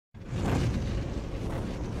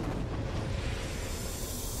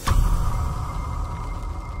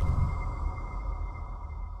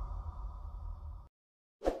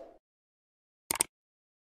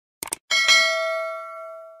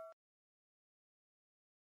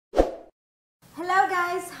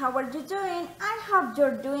guys, how are you doing? I hope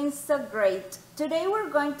you're doing so great. Today we're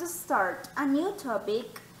going to start a new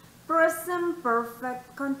topic, present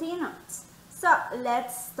perfect continuous. So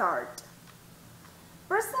let's start.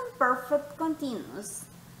 Present perfect continuous.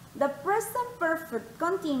 The present perfect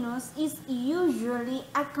continuous is usually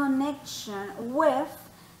a connection with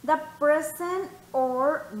the present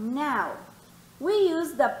or now. We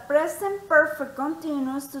use the present perfect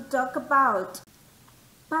continuous to talk about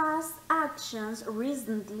past actions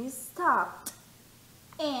recently stopped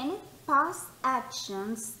and past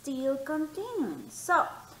actions still continuing. So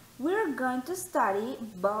we're going to study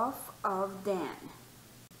both of them.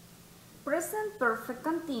 Present perfect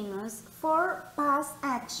continuous for past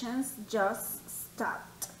actions just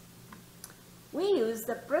stopped. We use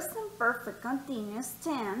the present perfect continuous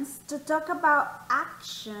tense to talk about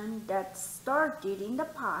action that started in the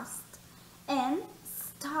past and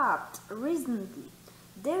stopped recently.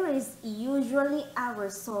 There is usually a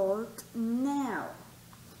result now.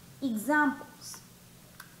 Examples: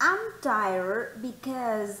 I'm tired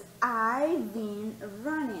because I've been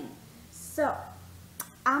running. So,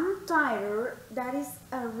 I'm tired, that is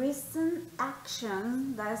a recent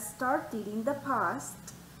action that started in the past,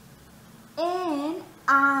 and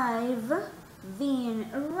I've been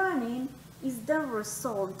running is the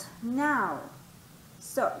result now.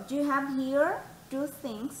 So, you have here two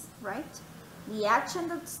things, right? The action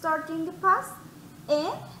that started in the past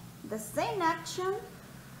and the same action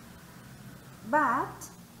but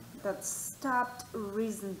that stopped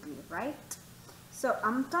recently, right? So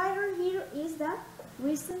I'm tired here is the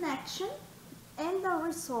recent action and the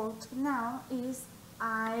result now is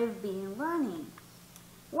I've been running.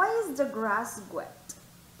 Why is the grass wet?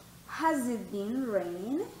 Has it been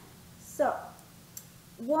raining? So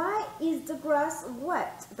why is the grass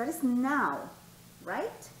wet? That is now,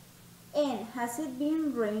 right? And has it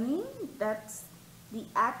been raining? That's the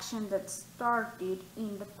action that started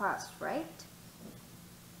in the past, right?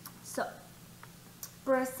 So,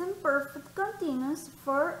 present perfect continuous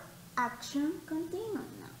for action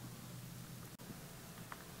continuous now.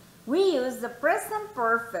 We use the present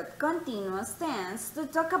perfect continuous tense to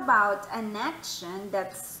talk about an action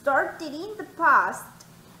that started in the past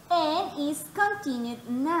and is continued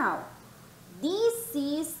now. This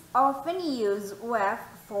is often used with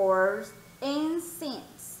force and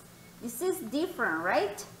since. This is different,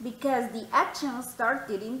 right? Because the action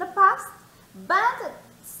started in the past but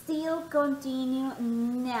still continue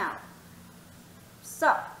now.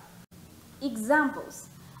 So, examples: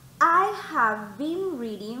 I have been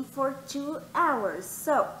reading for 2 hours.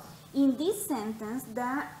 So, in this sentence,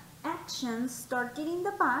 the action started in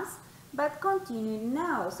the past but continued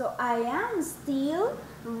now. So, I am still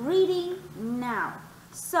reading now.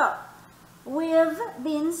 So, we've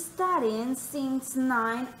been studying since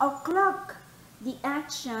 9 o'clock. The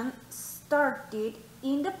action started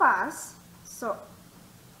in the past. So,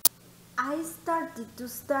 I started to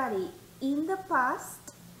study in the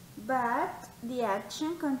past, but the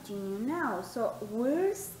action continues now. So,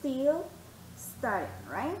 we're still studying,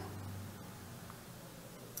 right?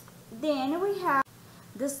 Then we have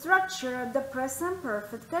the structure of the present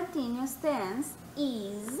perfect continuous tense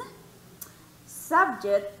is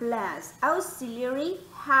subject plus auxiliary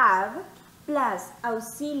have plus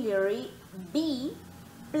auxiliary be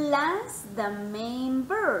plus the main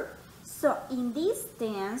verb. So in this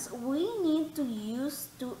tense, we need to use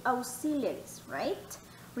two auxiliaries, right?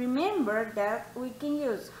 Remember that we can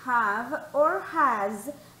use have or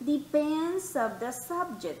has, depends of the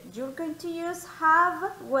subject. You're going to use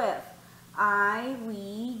have with I,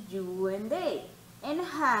 we, you, and they, and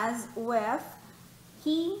has with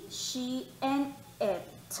he, she, and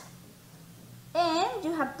it. And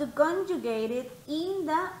you have to conjugate it in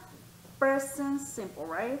the present simple,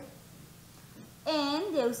 right?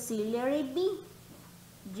 And the auxiliary be.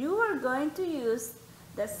 You are going to use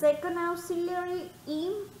the second auxiliary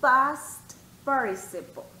in past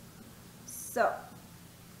participle. So,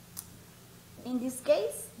 in this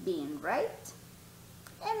case, being, right?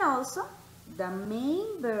 And also the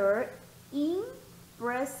main verb in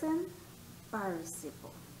present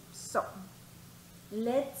participle. So,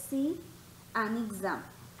 let's see an example.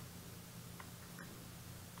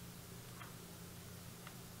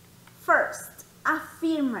 First,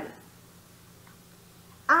 affirmative.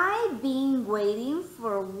 I've been waiting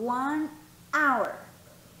for 1 hour.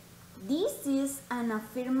 This is an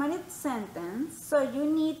affirmative sentence, so you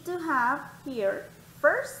need to have here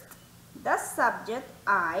first the subject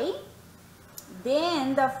I,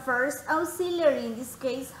 then the first auxiliary, in this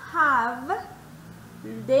case have,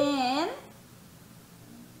 then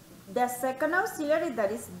the second auxiliary,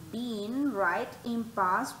 that is been, right, in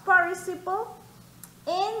past participle,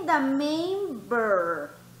 and the main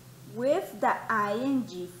verb with the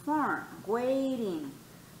ing form, waiting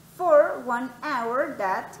for 1 hour,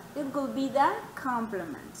 that it will be the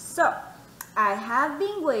complement. So, I have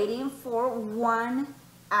been waiting for 1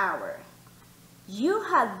 hour. You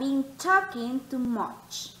have been talking too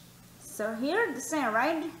much. So here the same,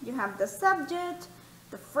 right? You have the subject,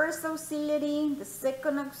 the first auxiliary, the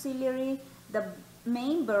second auxiliary, the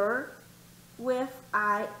main verb with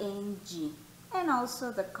ing, and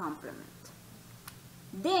also the complement.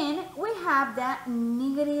 Then we have the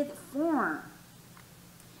negative form.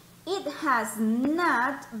 It has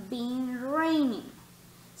not been raining.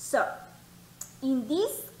 So, in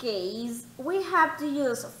this case, we have to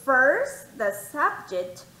use first the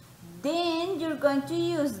subject, then you're going to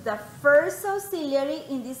use the first auxiliary,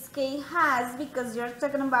 in this case has, because you're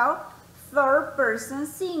talking about third person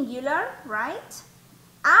singular, right?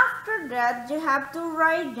 After that, you have to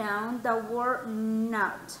write down the word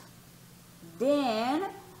not. Then,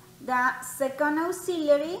 the second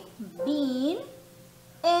auxiliary, been,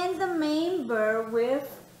 and the main verb with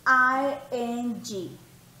ing.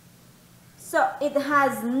 So, it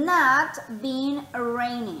has not been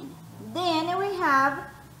raining. Then we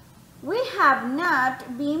have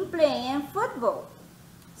not been playing football.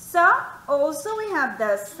 So, also we have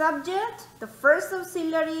the subject, the first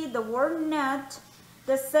auxiliary, the word not,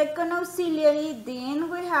 the second auxiliary,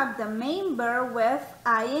 then we have the main verb with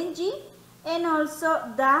ing, and also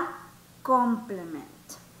the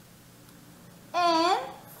complement. And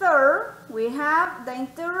third, we have the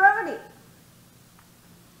interrogative.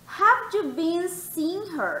 Have you been seeing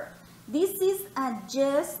her? This is a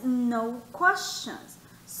yes, no questions.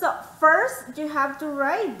 So first you have to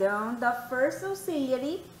write down the first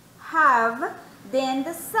auxiliary, have, then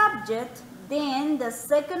the subject, then the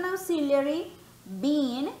second auxiliary,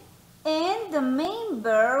 been, and the main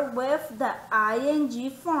verb with the ing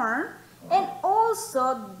form, and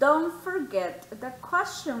also don't forget the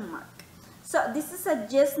question mark. So this is a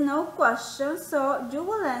yes, no question, so you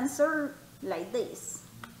will answer like this.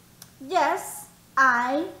 Yes,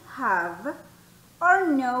 I have, or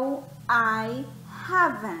no, I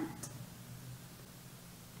haven't.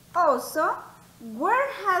 Also,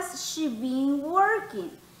 where has she been working?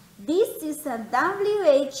 This is a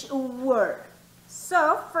WH word.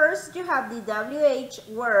 So, first you have the WH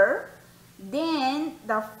word, then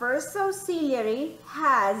the first auxiliary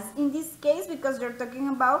has, in this case, because you're talking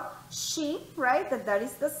about she, right? That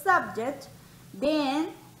is the subject. Then,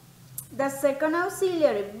 the second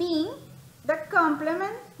auxiliary being, the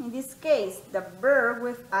complement, in this case, the verb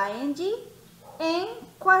with ing, and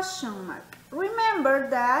question mark. Remember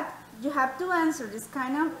that you have to answer this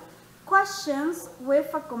kind of questions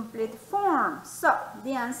with a complete form. So,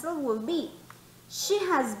 the answer will be, she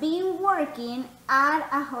has been working at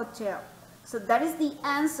a hotel. So, that is the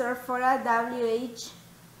answer for a WH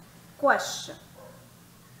question.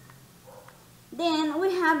 Then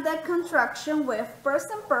we have the contraction with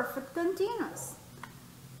present perfect continuous.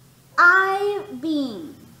 I've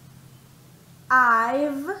been,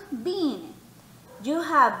 you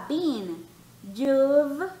have been,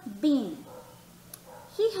 you've been,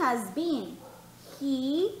 he has been,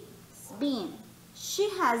 he's been, she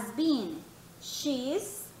has been,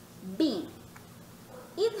 she's been,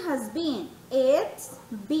 it has been, it's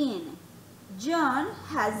been, John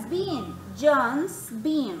has been, John's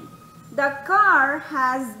been, the car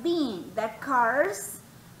has been, the car's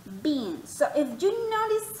been. So if you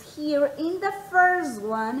notice here in the first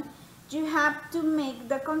one, you have to make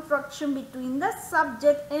the contraction between the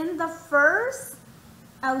subject and the first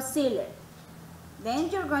auxiliary. Then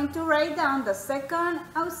you're going to write down the second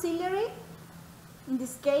auxiliary, in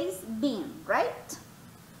this case, been, right?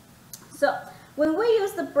 So, when we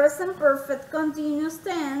use the present perfect continuous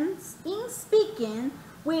tense in speaking,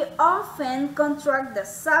 we often contract the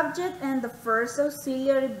subject and the first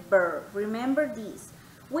auxiliary verb. Remember this.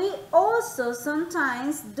 We also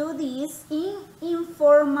sometimes do this in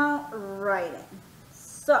informal writing.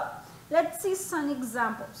 So, let's see some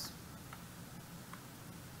examples.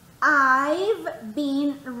 I've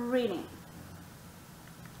been reading.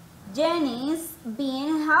 Jenny's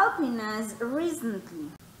been helping us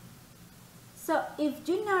recently. So, if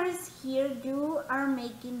you notice here, you are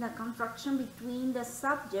making the contraction between the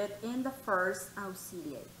subject and the first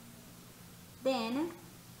auxiliary. Then,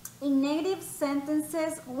 in negative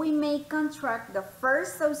sentences, we may contract the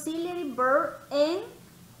first auxiliary verb and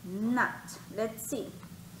not. Let's see.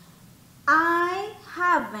 I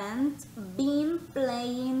haven't been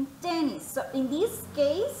playing tennis. So, in this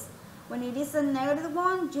case, when it is a negative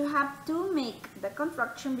one, you have to make the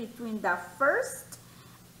contraction between the first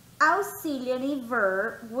auxiliary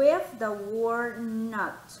verb with the word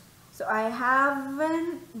not. So I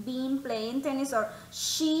haven't been playing tennis, or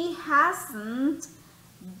she hasn't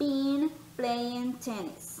been playing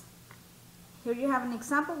tennis. Here you have an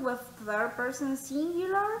example with third person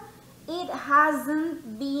singular. It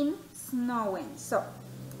hasn't been snowing. So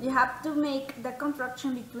you have to make the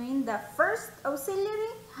contraction between the first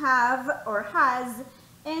auxiliary, have or has,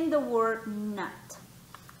 and the word not.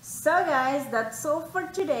 So guys, that's all for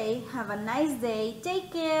today. Have a nice day.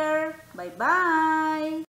 Take care. Bye bye.